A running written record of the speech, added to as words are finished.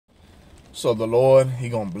So the Lord, He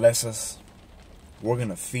gonna bless us. We're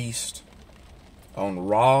gonna feast on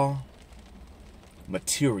raw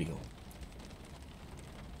material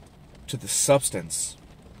to the substance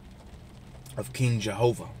of King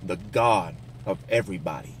Jehovah, the God of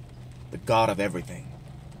everybody, the God of everything,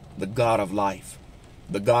 the God of life,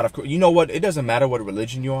 the God of... You know what? It doesn't matter what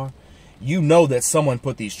religion you are. You know that someone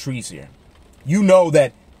put these trees here. You know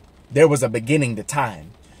that there was a beginning to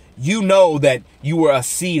time. You know that you were a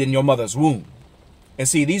seed in your mother's womb. And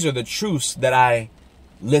see, these are the truths that I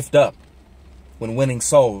lift up when winning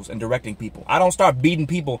souls and directing people. I don't start beating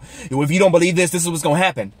people. If you don't believe this, this is what's going to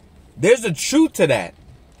happen. There's a truth to that.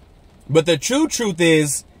 But the true truth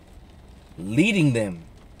is leading them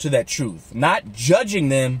to that truth, not judging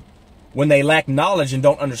them when they lack knowledge and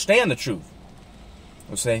don't understand the truth.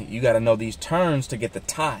 I'm saying you got to know these turns to get the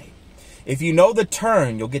tide. If you know the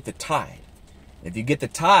turn, you'll get the tide. If you get the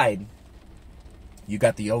tide, you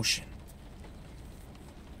got the ocean.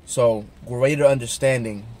 So greater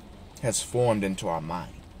understanding has formed into our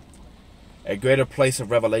mind. A greater place of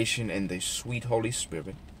revelation in the sweet Holy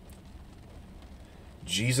Spirit.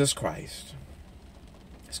 Jesus Christ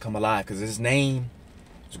has come alive because His name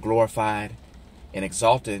is glorified and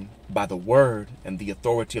exalted by the Word, and the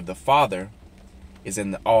authority of the Father is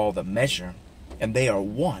in all the measure, and they are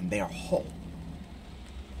one, they are whole.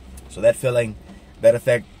 So that feeling, that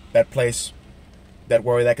effect, that place, that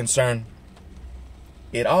worry, that concern,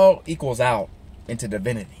 it all equals out into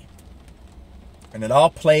divinity. And it all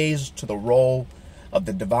plays to the role of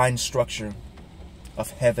the divine structure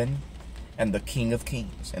of heaven and the King of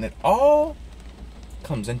Kings. And it all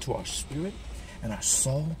comes into our spirit and our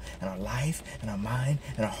soul and our life and our mind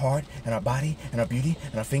and our heart and our body and our beauty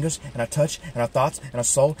and our fingers and our touch and our thoughts and our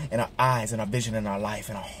soul and our eyes and our vision and our life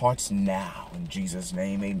and our hearts now. In Jesus'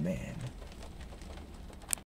 name, amen.